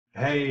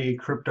Hey,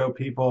 crypto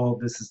people,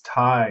 this is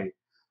Ty.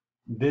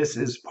 This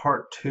is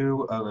part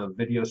two of a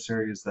video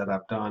series that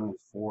I've done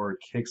for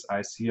KIK's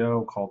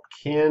ICO called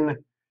KIN.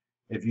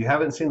 If you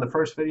haven't seen the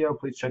first video,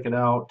 please check it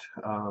out.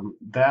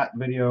 That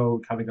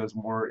video kind of goes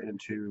more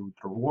into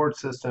the reward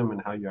system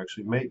and how you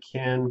actually make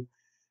KIN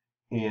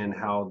and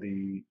how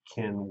the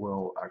KIN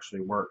will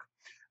actually work.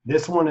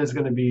 This one is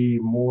going to be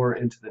more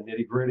into the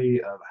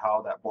nitty-gritty of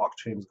how that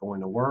blockchain is going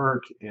to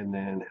work and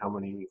then how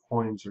many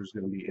coins there's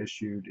going to be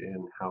issued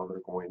and how they're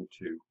going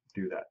to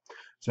do that.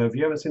 So if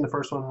you haven't seen the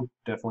first one,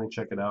 definitely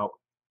check it out.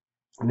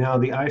 Now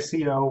the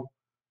ICO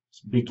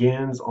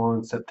begins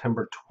on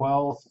September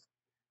 12th,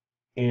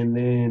 and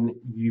then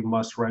you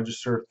must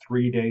register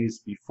 3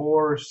 days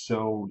before,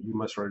 so you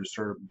must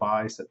register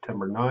by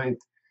September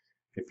 9th.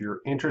 If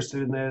you're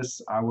interested in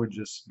this, I would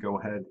just go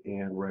ahead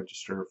and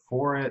register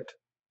for it.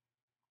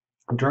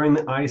 During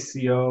the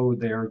ICO,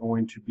 they are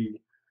going to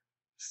be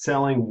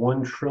selling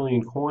 1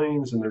 trillion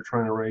coins, and they're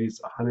trying to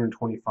raise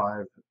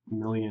 $125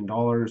 million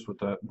with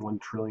the 1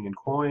 trillion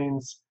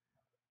coins.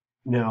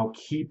 Now,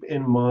 keep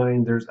in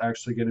mind, there's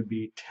actually going to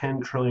be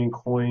 10 trillion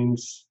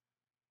coins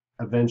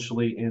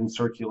eventually in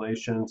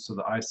circulation, so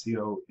the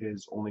ICO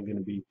is only going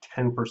to be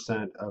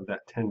 10% of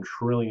that $10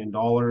 trillion.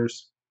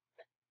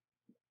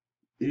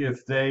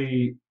 If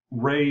they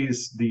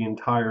raise the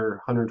entire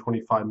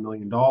 $125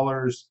 million,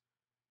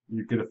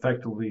 you could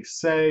effectively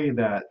say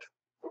that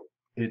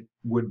it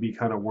would be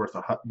kind of worth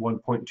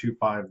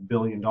 $1.25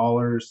 billion.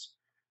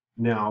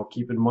 Now,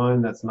 keep in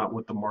mind, that's not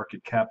what the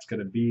market cap's going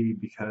to be,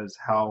 because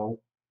how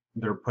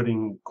they're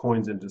putting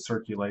coins into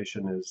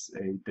circulation is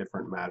a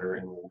different matter,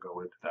 and we'll go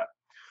into that.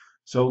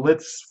 So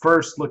let's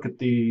first look at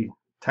the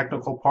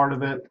technical part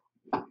of it.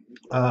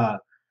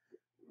 How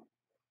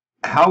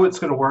it's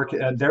going to work,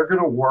 they're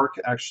going to work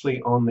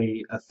actually on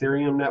the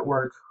Ethereum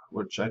network,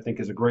 which I think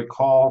is a great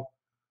call.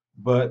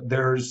 But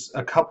there's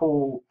a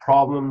couple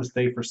problems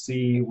they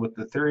foresee with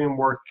the Ethereum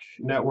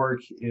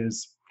network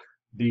is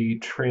the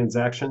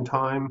transaction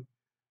time.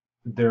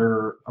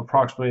 They're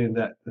approximating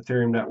that the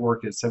Ethereum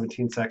network is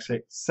 17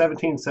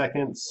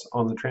 seconds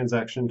on the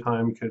transaction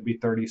time, could be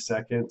 30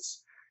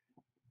 seconds.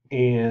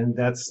 And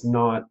that's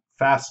not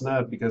fast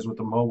enough, because with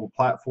the mobile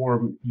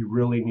platform, you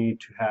really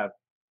need to have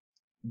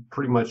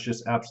pretty much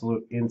just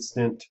absolute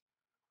instant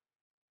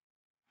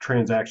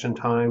transaction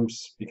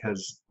times,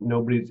 because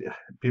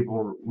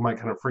people might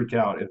kind of freak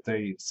out if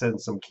they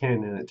send some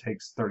KIN and it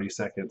takes 30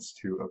 seconds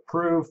to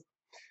approve.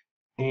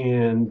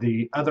 And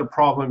the other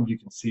problem you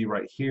can see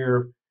right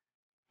here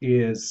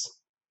is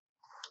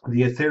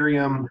the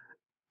Ethereum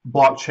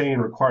blockchain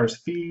requires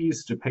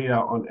fees to pay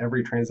out on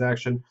every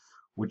transaction,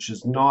 which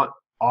is not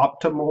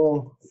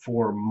optimal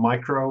for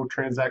micro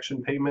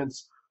transaction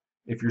payments.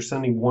 If you're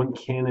sending 1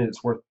 KIN and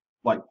it's worth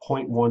like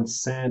 0.1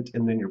 cent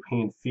and then you're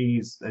paying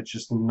fees, that's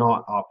just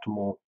not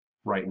optimal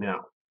right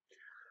now.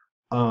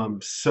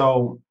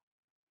 So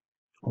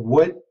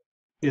what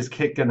is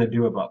KIK going to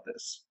do about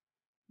this?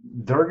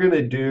 They're going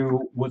to do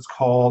what's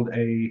called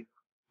a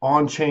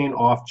on-chain,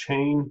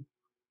 off-chain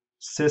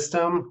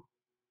system.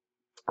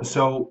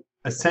 So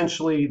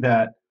essentially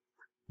that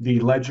the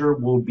ledger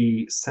will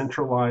be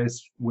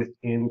centralized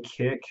within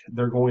KIK.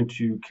 They're going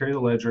to carry the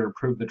ledger,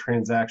 approve the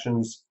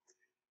transactions.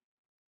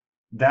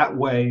 That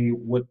way,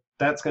 what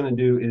that's going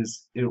to do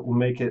is it will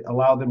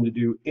allow them to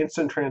do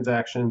instant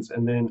transactions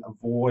and then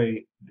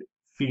avoid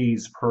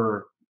fees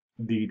per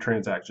the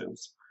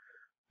transactions.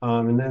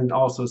 And then it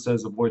also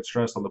says avoid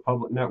stress on the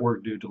public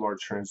network due to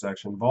large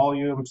transaction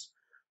volumes.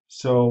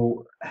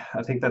 So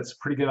I think that's a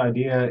pretty good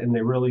idea, and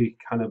they really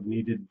kind of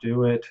needed to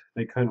do it.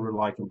 They couldn't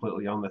rely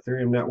completely on the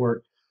Ethereum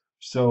network.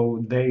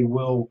 So they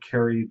will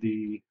carry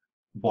the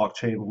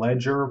blockchain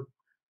ledger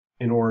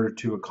in order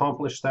to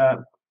accomplish that.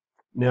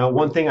 Now,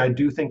 one thing I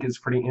do think is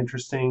pretty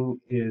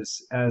interesting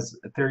is, as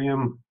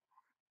Ethereum,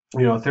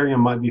 Ethereum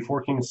might be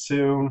forking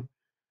soon,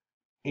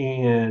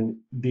 and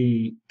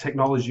the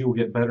technology will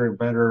get better and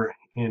better.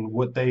 And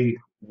what they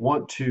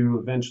want to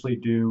eventually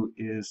do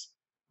is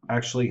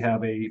actually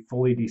have a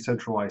fully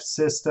decentralized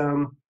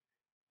system.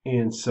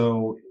 And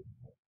so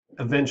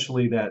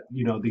eventually that,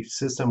 the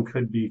system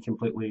could be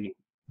completely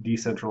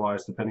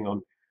decentralized depending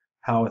on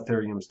how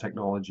Ethereum's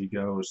technology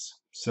goes.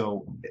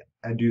 So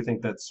I do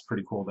think that's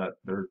pretty cool that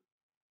they're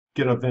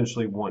going to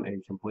eventually want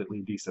a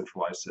completely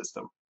decentralized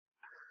system.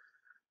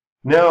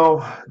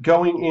 Now,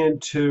 going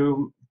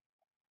into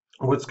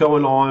what's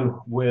going on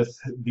with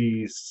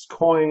these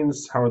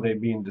coins, how are they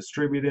being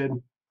distributed?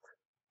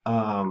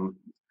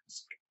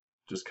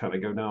 Just kind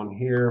of go down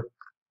here.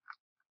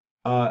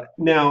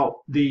 Now,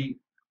 there's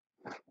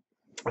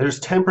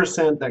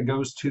 10% that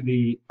goes to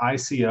the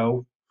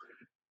ICO,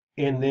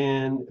 and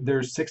then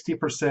there's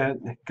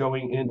 60%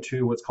 going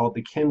into what's called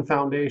the KIN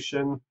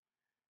Foundation,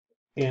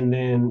 and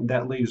then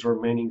that leaves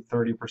remaining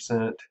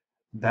 30%.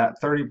 That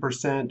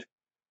 30%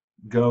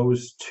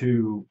 goes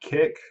to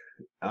KIK.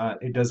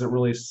 It doesn't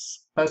really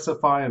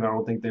specify, and I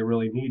don't think they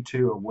really need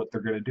to, of what they're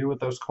going to do with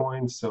those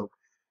coins. So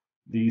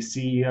the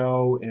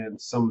CEO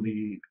and some of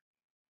the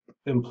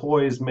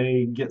employees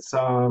may get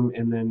some,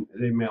 and then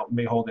they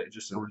may hold it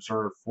just in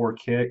reserve for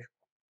KIK.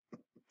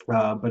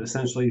 But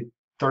essentially,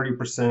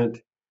 30%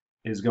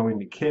 is going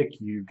to KIK.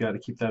 You've got to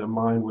keep that in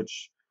mind,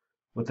 which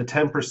with the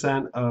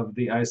 10% of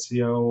the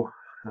ICO,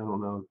 I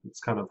don't know, it's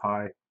kind of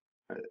high.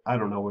 I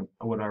don't know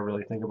what I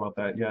really think about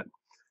that yet.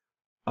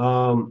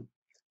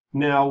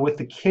 Now, with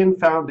the KIN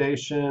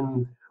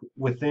Foundation,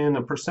 within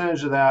a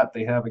percentage of that,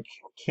 they have a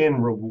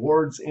KIN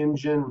rewards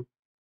engine.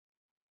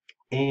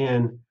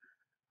 And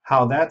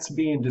how that's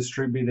being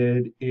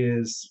distributed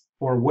is,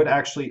 or what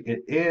actually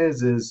it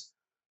is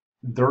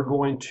they're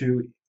going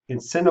to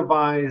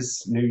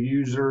incentivize new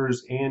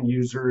users and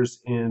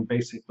users and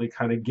basically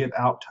kind of give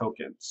out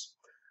tokens.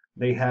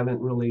 They haven't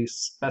really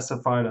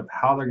specified of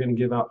how they're going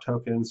to give out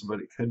tokens, but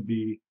it could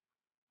be,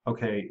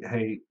 okay,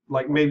 hey,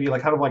 like maybe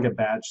like kind of like a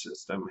badge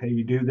system. Hey,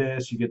 you do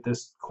this, you get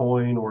this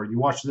coin, or you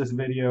watch this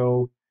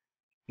video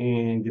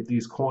and get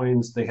these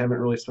coins. They haven't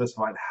really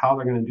specified how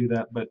they're going to do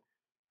that, but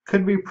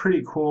could be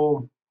pretty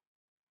cool.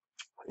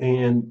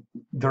 And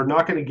they're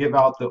not going to give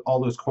out all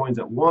those coins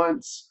at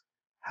once.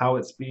 How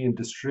it's being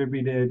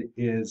distributed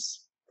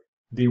is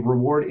the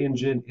reward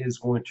engine is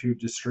going to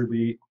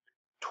distribute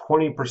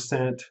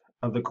 20%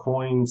 of the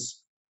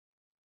coins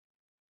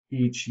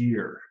each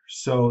year.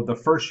 So the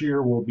first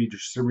year will be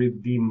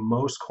distributed the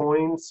most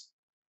coins,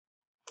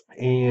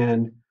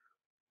 and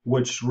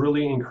which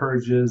really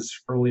encourages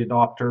early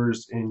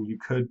adopters. And you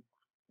could,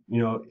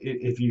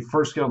 if you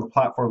first get on the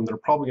platform, they're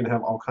probably going to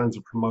have all kinds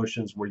of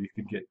promotions where you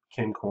could get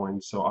KIN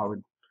coins. So I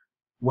would,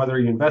 whether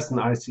you invest in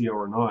the ICO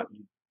or not,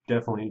 you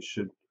definitely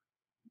should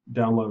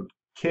download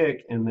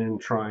KIK and then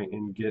try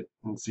and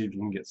see if you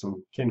can get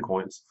some KIN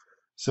coins.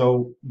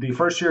 So the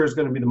first year is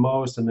going to be the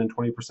most, and then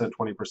 20%,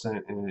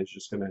 20%, and it's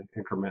just going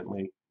to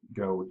incrementally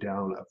go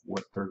down of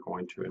what they're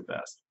going to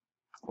invest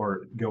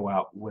or go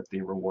out with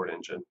the reward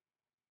engine.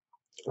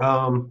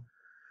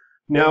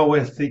 Now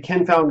with the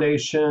KIN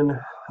Foundation,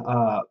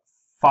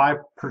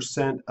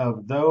 5%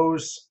 of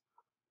those,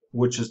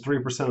 which is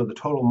 3% of the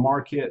total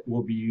market,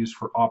 will be used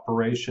for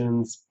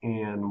operations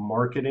and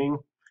marketing.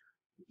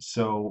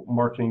 So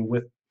marketing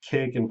with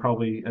KIK and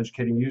probably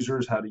educating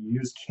users how to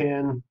use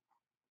KIN,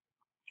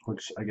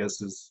 which I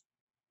guess is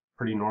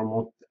pretty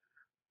normal.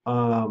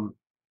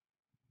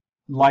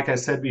 Like I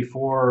said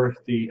before,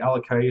 the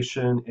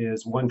allocation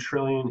is 1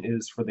 trillion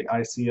is for the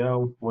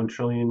ICO, 1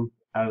 trillion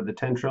out of the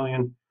 10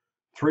 trillion.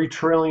 3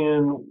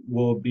 trillion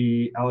will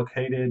be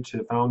allocated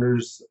to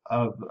founders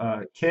of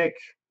KIK,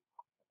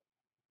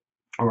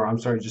 or I'm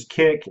sorry, just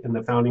KIK and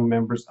the founding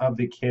members of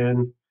the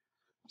KIN.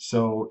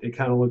 So it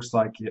kind of looks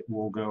like it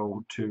will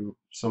go to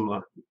some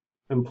of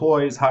the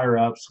employees, higher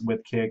ups with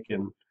KIK,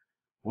 and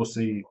we'll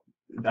see.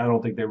 I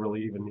don't think they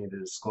really even need to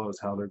disclose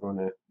how they're going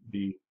to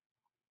be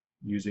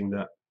using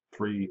that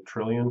 3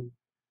 trillion.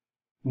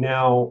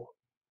 Now,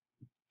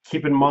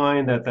 keep in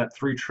mind that that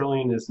 3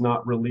 trillion is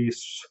not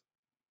released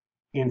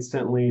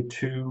instantly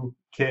to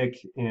KIK,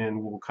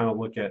 and we'll kind of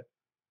look at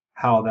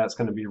how that's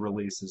going to be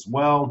released as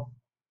well.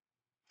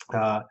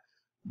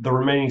 The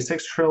remaining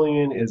 6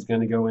 trillion is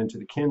going to go into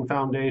the KIN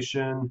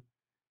Foundation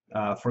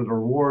for the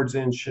rewards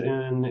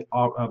engine,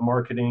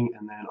 marketing,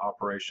 and then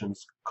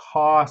operations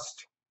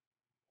cost.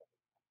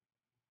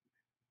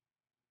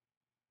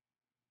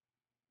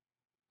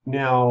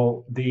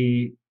 Now,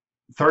 the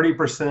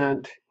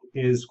 30%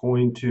 is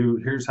going to,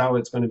 here's how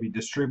it's going to be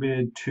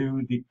distributed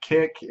to the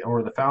KIK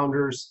or the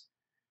founders.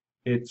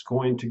 It's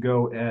going to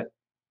go at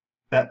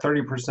that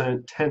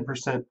 30%,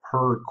 10%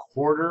 per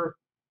quarter.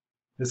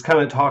 This kind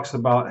of talks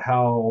about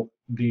how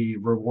the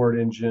reward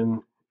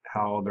engine,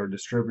 how they're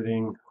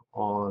distributing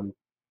on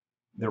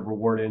their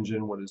reward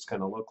engine, what it's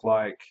going to look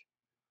like.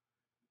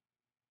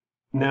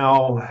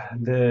 Now,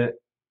 the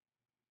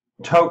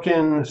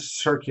token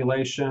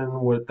circulation,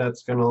 what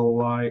that's going to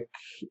look like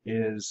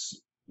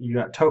is you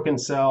got token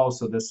sell,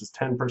 so this is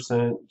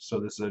 10%,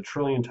 so this is 1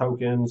 trillion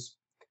tokens.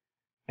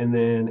 And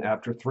then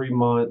after 3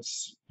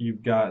 months,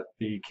 you've got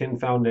the KIN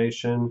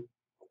Foundation,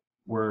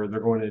 where they're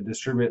going to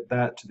distribute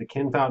that to the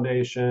KIN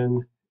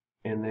Foundation,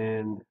 and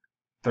then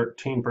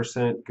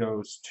 13%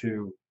 goes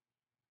to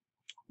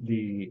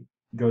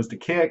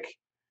KIK,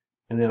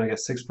 and then I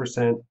guess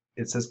 6%,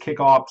 it says KIK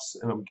Ops,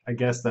 and I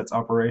guess that's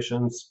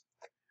operations.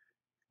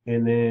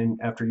 And then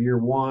after year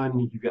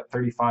 1, you've got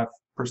 35%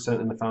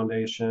 in the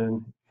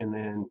foundation, and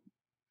then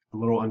a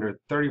little under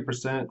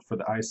 30% for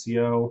the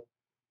ICO,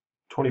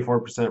 24%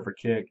 for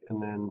KIK,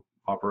 and then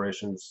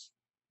operations.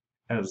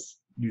 As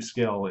you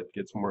scale, it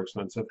gets more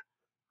expensive.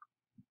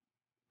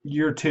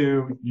 Year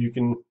 2, you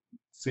can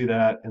see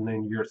that, and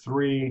then year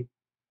 3.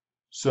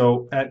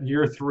 So at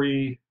year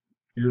 3,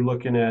 you're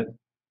looking at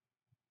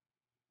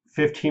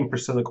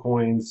 15% of the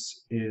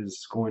coins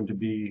is going to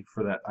be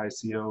for that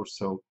ICO.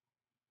 So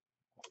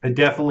it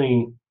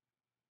definitely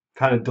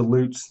kind of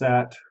dilutes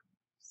that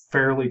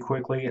fairly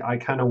quickly. I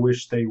kind of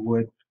wish they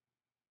would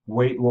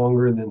wait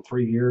longer than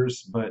 3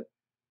 years, but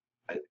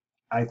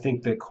I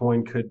think the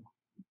coin could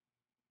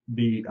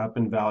be up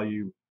in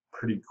value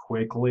pretty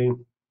quickly.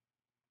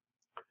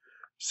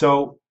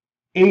 So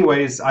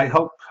anyways, I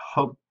hope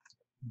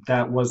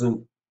that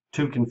wasn't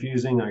too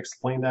confusing. I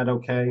explained that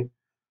okay.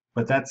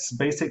 But that's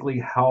basically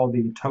how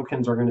the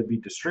tokens are going to be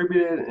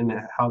distributed and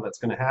how that's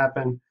going to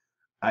happen.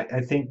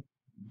 I think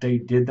they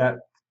did that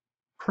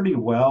pretty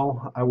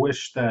well. I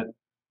wish that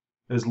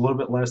there's a little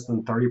bit less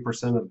than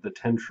 30% of the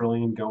 10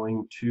 trillion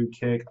going to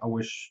KIK. I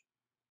wish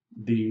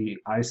the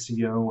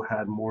ICO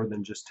had more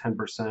than just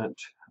 10%.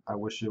 I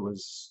wish it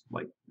was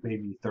like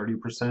maybe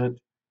 30%.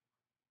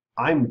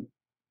 I'm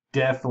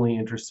definitely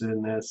interested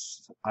in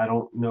this. I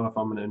don't know if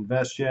I'm going to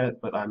invest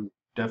yet, but I'm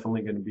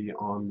definitely going to be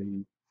on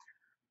the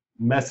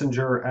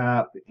Messenger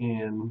app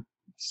and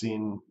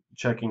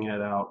checking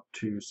it out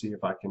to see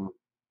if I can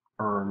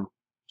earn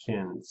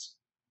kins.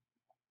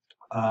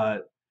 Uh,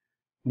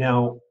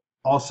 Now,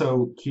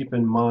 also keep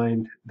in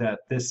mind that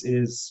this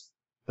is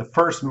the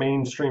first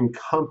mainstream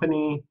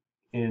company,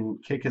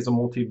 and KIK is a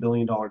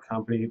multi-billion-dollar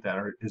company that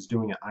is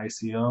doing an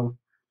ICO.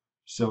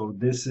 So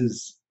this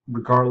is,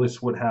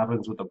 regardless what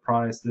happens with the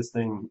price, this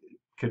thing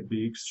could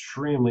be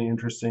extremely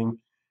interesting.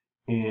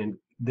 And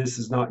this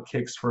is not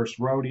KIK's first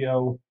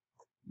rodeo.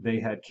 They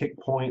had KIK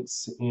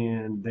points,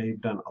 and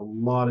they've done a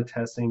lot of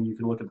testing. You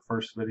can look at the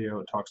first video;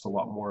 it talks a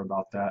lot more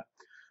about that.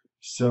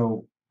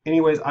 So,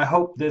 anyways, I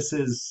hope this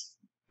is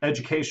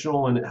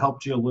educational and it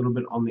helped you a little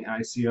bit on the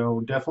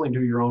ICO. Definitely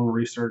do your own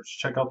research.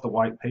 Check out the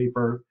white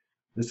paper.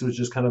 This was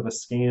just kind of a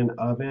scan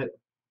of it.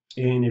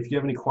 And if you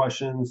have any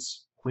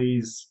questions,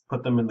 please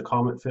put them in the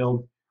comment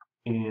field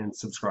and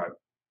subscribe.